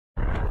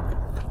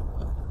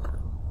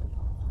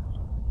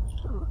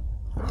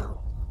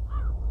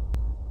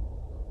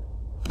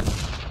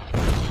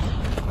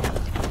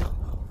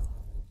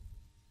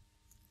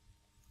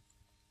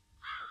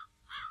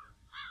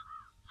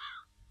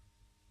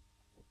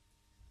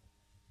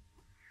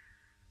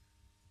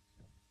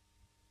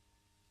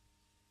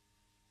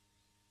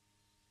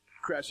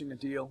Crashing a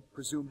deal,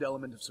 presumed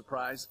element of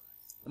surprise.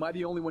 Am I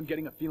the only one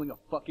getting a feeling of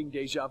fucking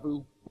deja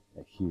vu?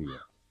 I hear you.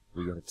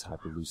 We gotta tie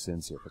the loose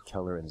ends here for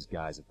Keller and his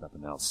guys, if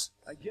nothing else.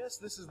 I guess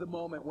this is the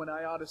moment when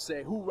I ought to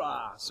say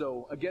hoorah,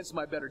 so against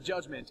my better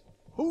judgment,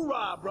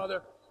 hoorah,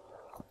 brother!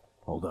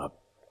 Hold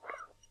up.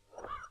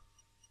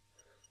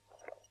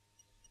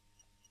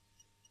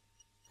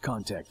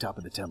 Contact, top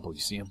of the temple, you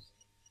see him?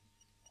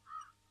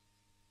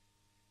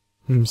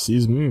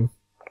 Sees me.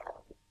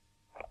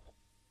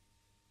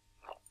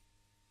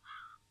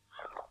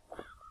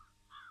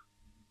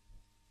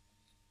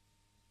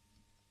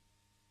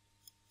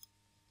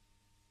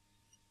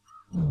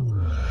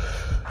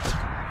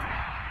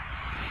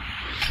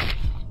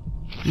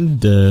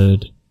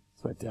 Dead.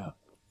 Went out.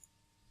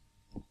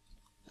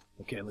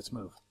 Okay, let's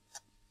move.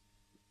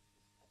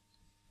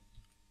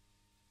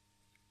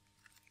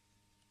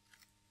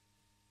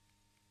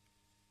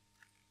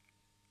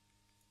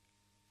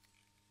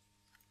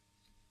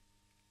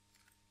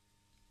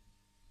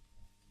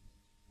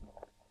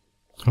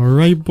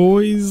 Alright,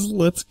 boys,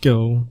 let's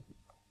go.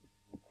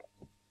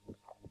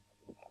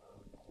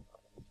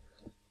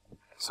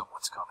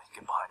 Someone's coming.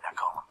 Get behind that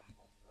column.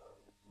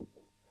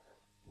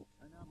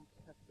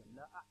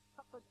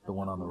 The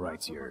one on the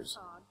right's yours.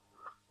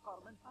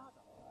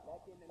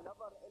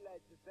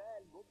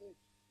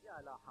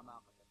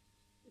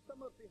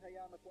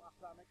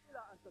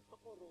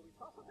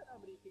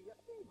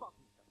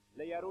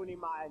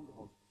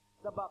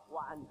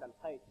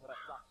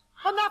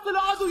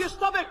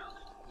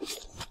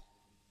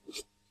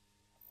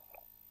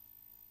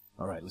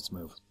 Alright, let's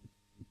move.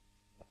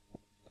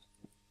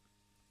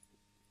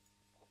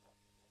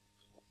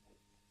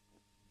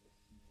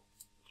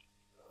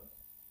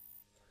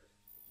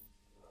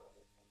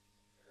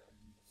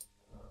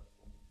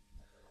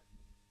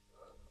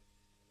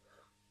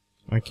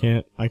 I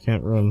can't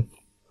run.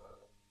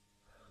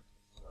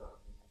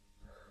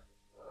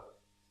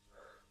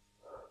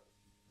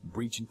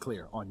 Breach and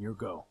clear, on your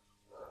go.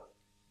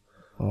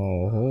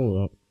 Oh,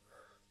 hold up.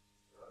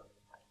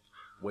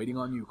 Waiting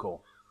on you,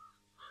 Cole.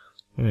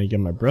 I need to get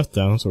my breath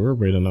down, so we're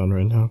waiting on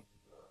right now.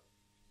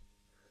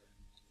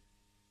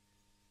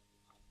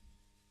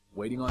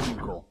 Waiting on you,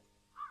 Cole.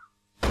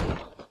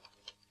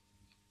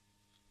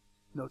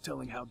 No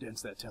telling how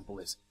dense that temple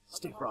is.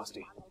 Stay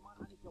frosty.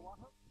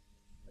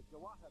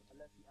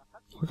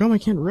 How come I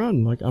can't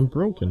run? Like, I'm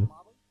broken.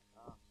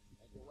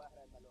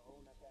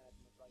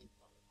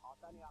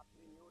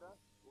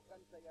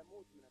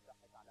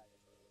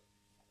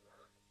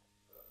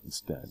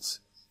 It's dense.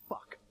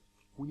 Fuck.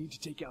 We need to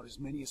take out as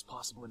many as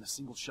possible in a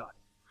single shot.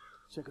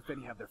 Check if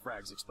any have their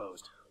frags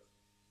exposed.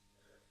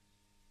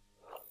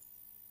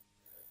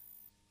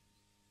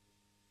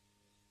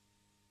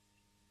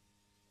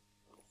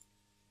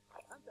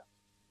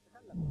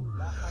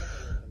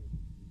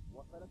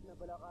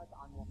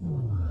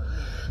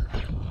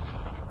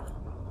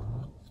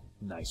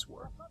 Nice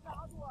work.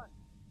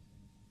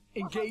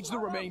 Engage the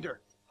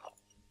remainder.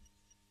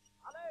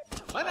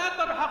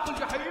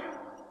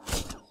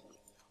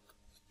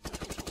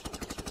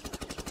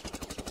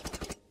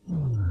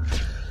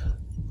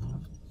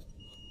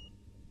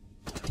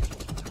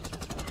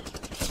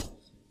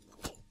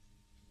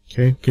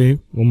 Okay,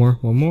 one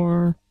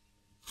more.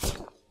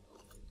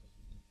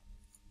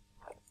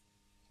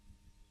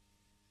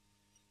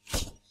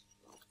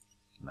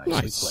 Nicely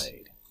Nice.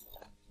 played.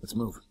 Let's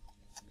move.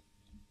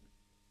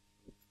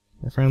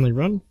 I finally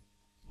run?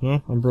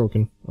 No, I'm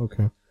broken.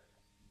 Okay.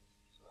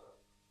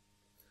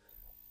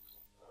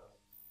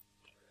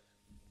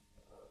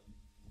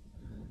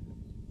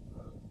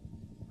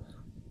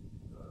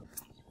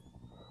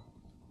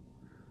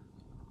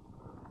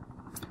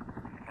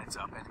 Heads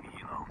up, enemy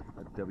helo.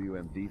 That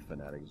WMD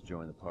fanatic has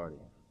joined the party.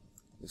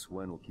 This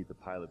wind will keep the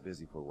pilot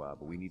busy for a while,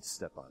 but we need to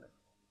step on it.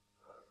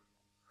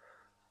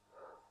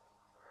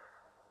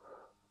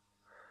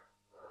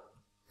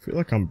 I feel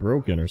like I'm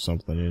broken or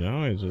something, you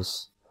know?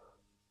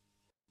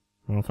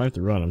 Well, if I have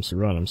to run,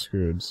 I'm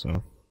screwed,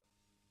 so.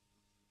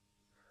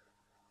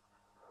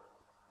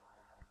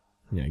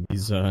 Yeah,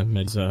 these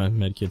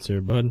med kits here,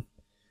 bud.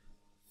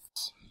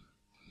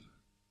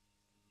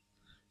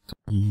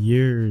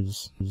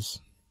 Years.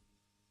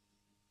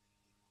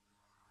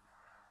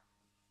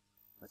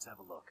 Let's have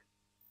a look.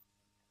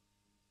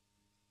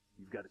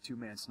 You've got a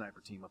two-man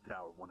sniper team up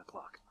tower at 1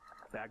 o'clock.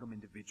 Bag them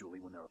individually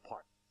when they're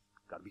apart.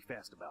 Gotta be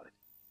fast about it.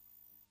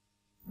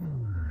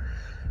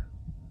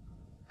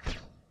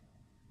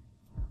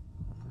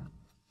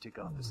 Take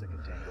off the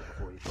second tango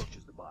before he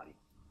approaches the body.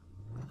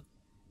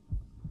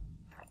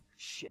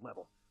 Shit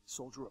level.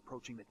 Soldier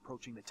approaching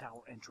the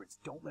tower entrance.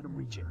 Don't let him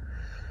reach it.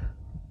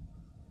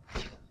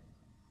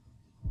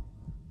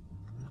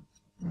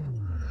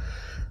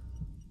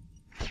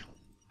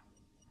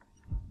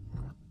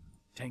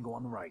 Tango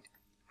on the right.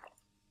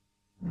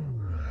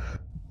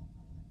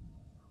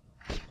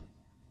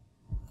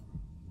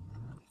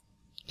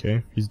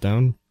 Okay, he's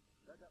down.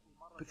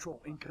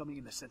 Patrol incoming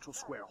in the central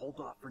square. Hold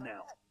off for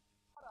now.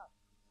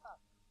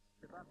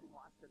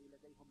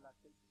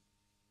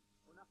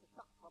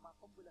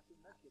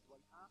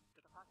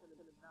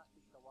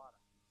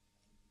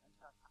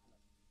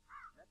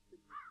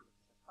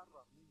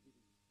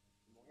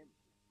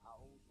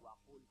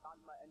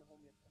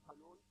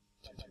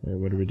 Okay,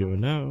 what are we doing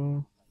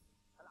now?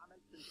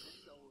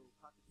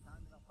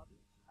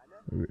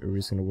 Are we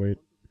just gonna wait?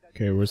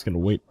 Okay, we're just gonna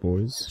wait, They're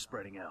boys.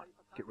 spreading out.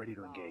 Get ready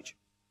to engage.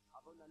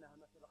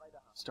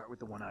 Start with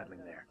the one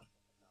idling there.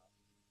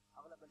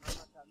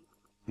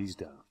 He's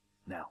down.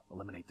 Now,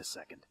 eliminate the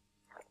second.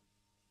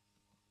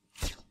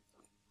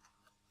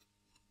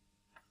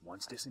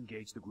 Once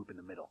disengage the group in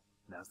the middle,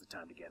 now's the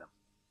time to get him.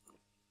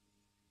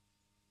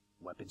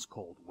 Weapons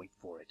cold, wait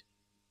for it.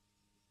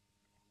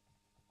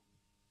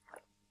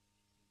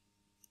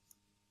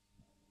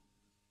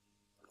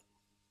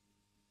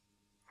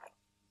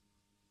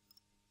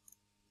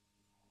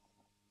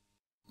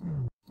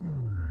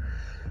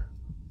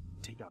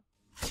 Take up.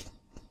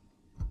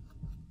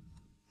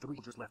 3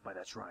 soldiers left by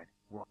that shrine.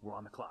 We're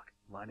on the clock.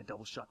 Line a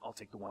double shot. I'll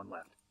take the one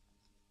left.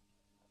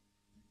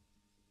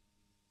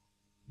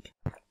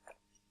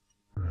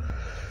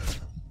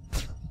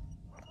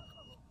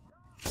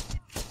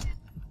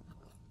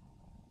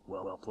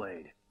 Well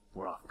played.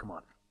 We're off. Come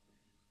on.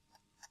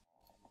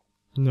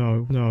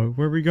 No,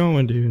 where are we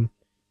going, dude?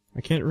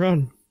 I can't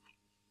run.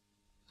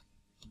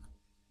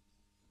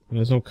 And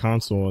there's no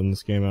console in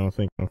this game, I don't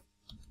think.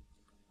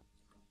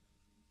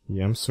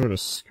 Yeah, I'm sort of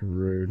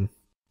screwed.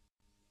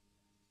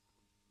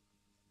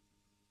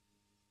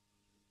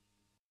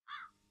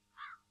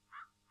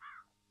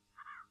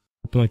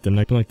 Hoping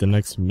like the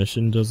next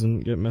mission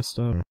doesn't get messed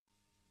up.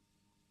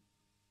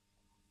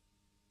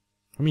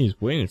 I mean, he's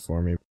waiting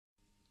for me.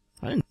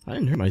 I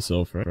didn't hurt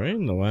myself, right?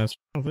 In the last,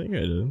 I don't think I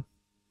did.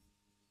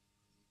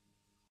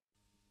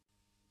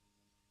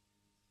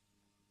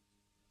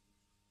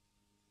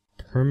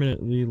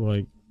 Permanently,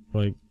 like.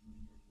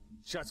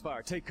 Shots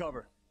fired. Take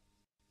cover.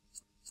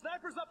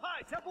 Snipers up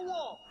high! Temple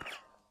wall!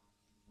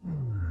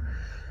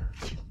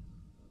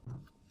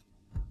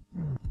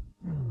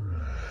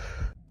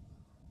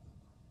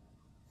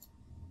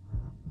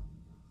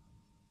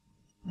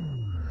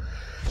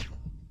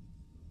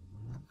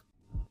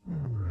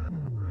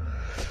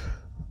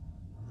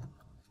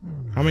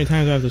 How many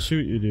times do I have to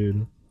shoot you,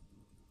 dude?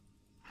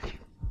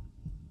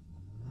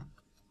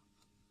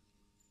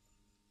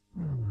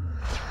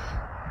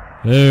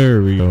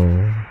 There we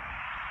go.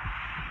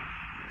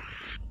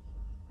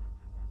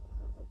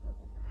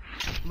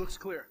 Looks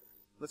clear.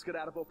 Let's get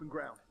out of open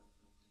ground.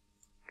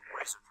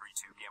 Racer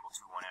 3-2, Gamble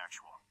 2-1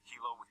 actual.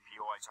 Kilo with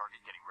POI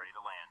target getting ready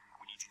to land.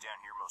 We need you down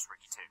here, most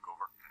Ricky take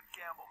over.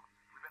 Gamble,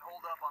 we've been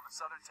holed up on the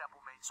southern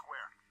temple main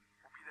square.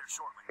 We'll be there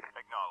shortly.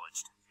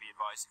 Acknowledged. Be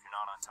advised, if you're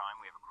not on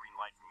time, we have a green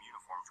light from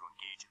uniform to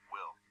engage at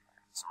will.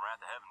 Some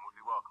wrath of heaven would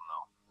be welcome,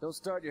 though. Don't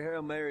start your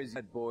Hail Marys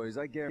yet,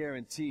 boys. I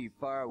guarantee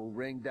fire will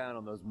rain down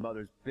on those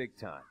mothers big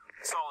time.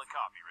 Solid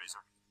copy, Razor.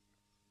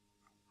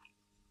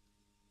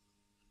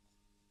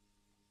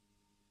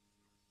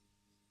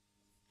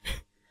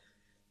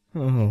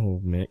 Oh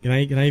man, can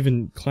I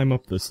even climb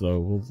up this though?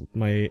 Will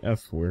my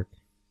F work?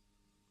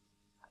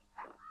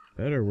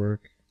 Better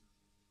work.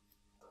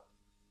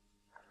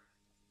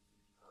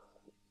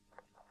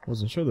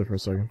 Wasn't sure there for a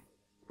second.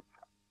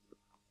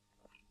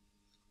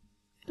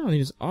 No, he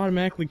just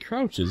automatically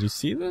crouches. You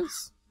see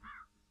this?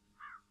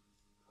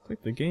 It's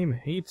like the game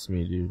hates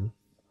me, dude.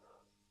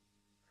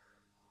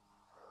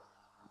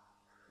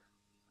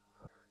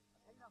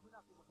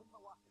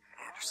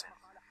 Anderson,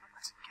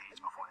 let's engage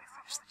before they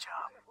finish the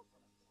job.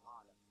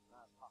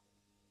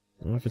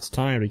 Well, if it's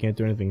timed, I can't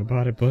do anything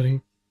about it,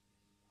 buddy.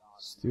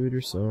 Just do it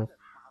yourself.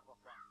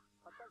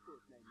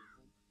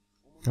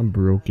 I'm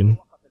broken.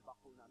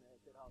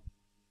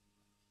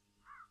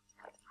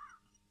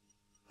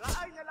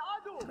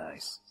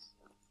 Nice.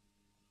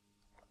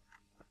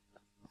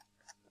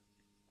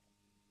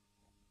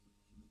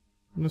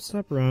 No,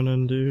 stop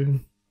running, dude.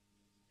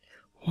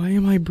 Why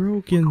am I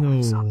broken,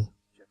 though? Check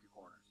your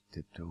corners.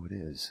 Tiptoe it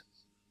is.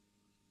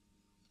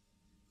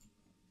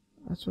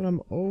 That's what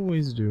I'm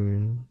always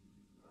doing.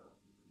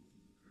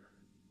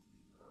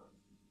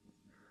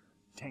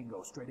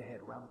 Tango, straight ahead,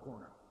 around the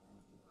corner.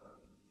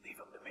 Leave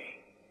him to me.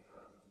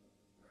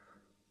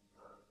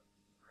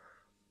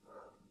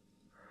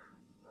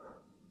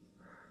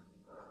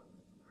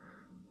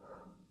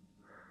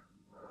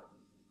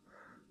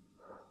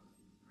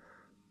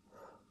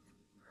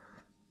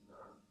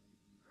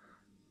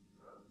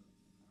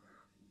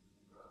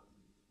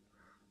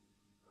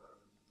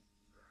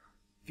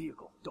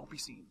 Vehicle, don't be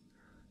seen.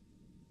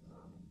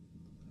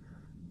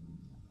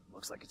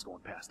 Looks like it's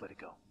going past, let it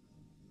go.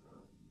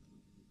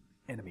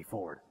 Enemy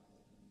forward.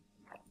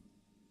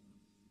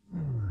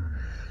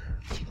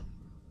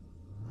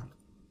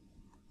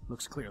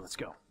 Looks clear, let's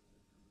go.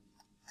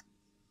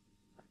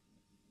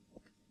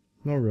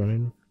 No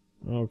running.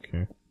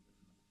 Okay.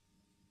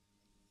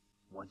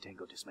 One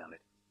Tango dismounted.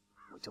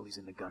 Wait till he's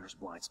in the gunner's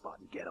blind spot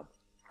and get him.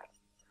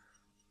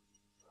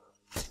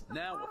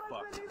 Now we're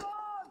fucked.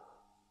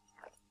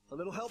 A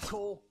little help,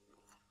 Cole.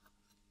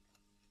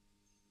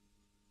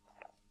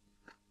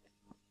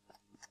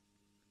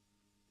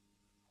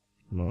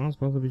 Well, I was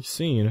supposed to be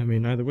seen. I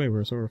mean, either way,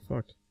 we're sort of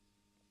fucked.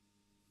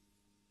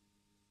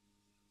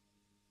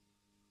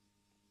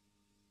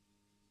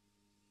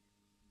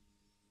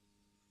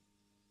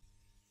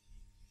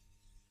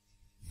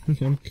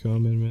 I'm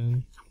coming,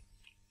 man.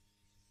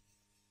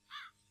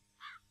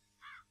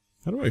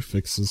 How do I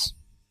fix this?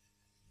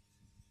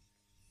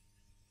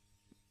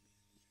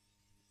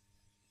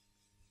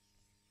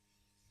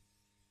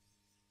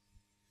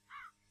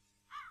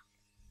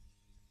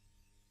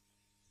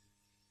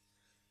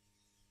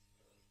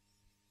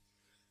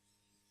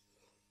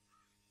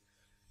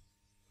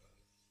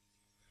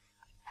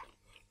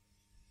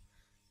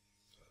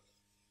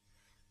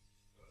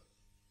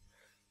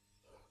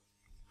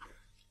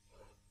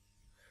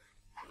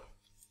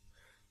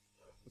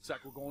 Looks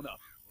like we're going up.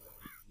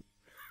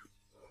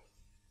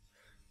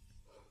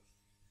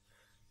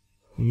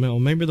 Well,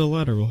 maybe the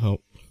ladder will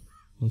help.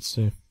 Let's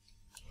see.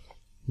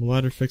 Will the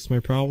ladder fix my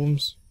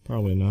problems?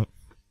 Probably not.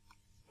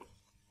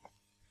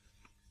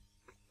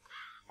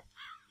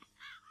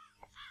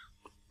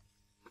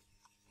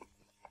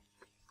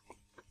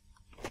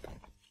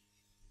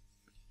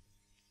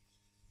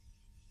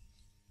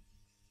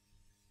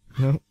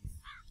 No.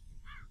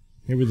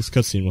 Maybe this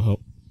cutscene will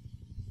help.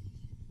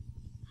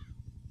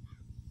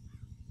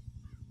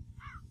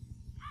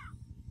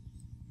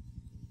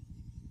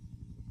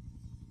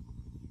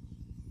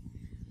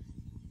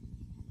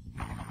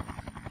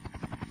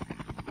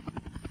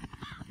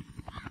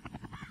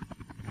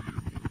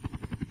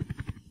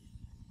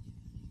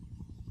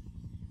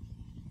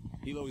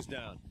 Hilo is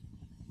down.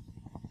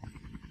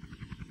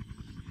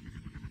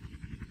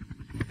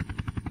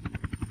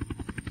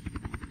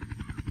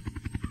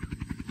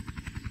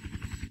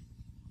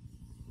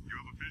 You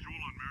have a visual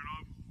on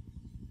Marinov?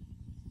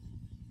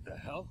 The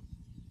hell?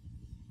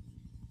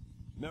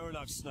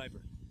 Marinov's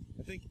sniper.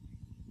 I think...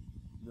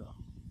 No.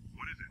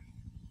 What is it?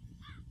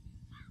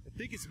 I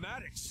think it's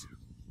Maddox.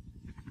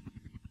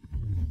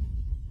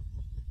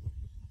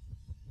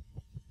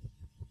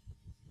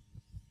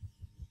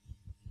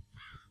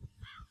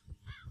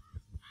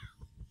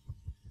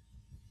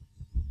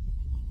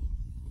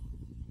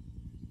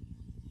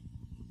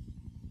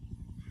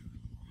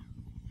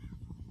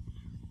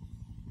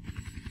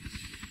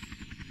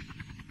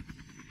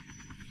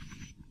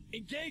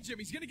 Engage him!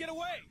 He's gonna get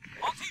away!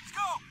 All teams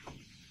go!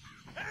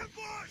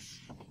 Ambush!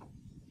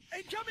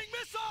 Incoming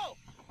missile!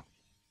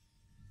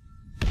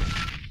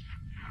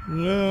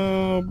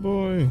 No,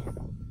 boy.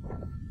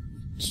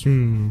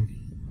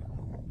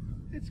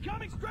 It's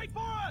coming straight for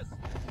us!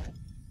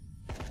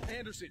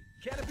 Anderson,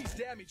 canopy's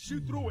damaged.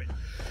 Shoot through it.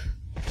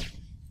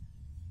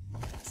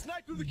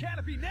 Snipe through the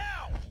canopy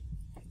now!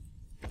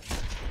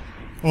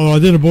 Oh, I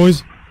did it,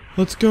 boys.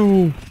 Let's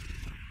go.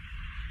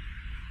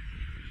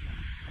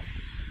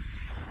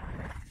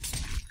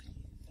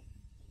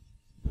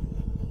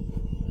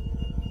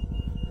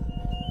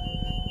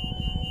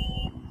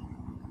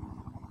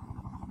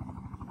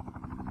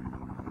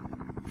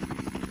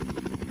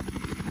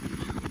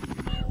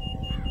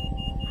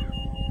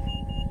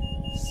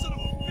 Son of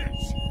a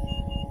bitch!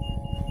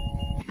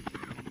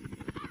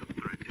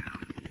 Threat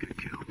down. Good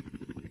kill.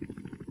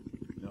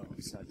 No,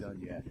 it's not done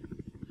yet.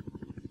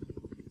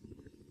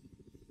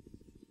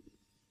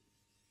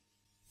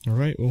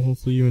 Alright, well,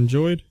 hopefully you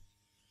enjoyed.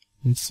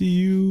 And see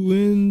you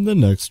in the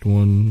next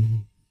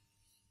one.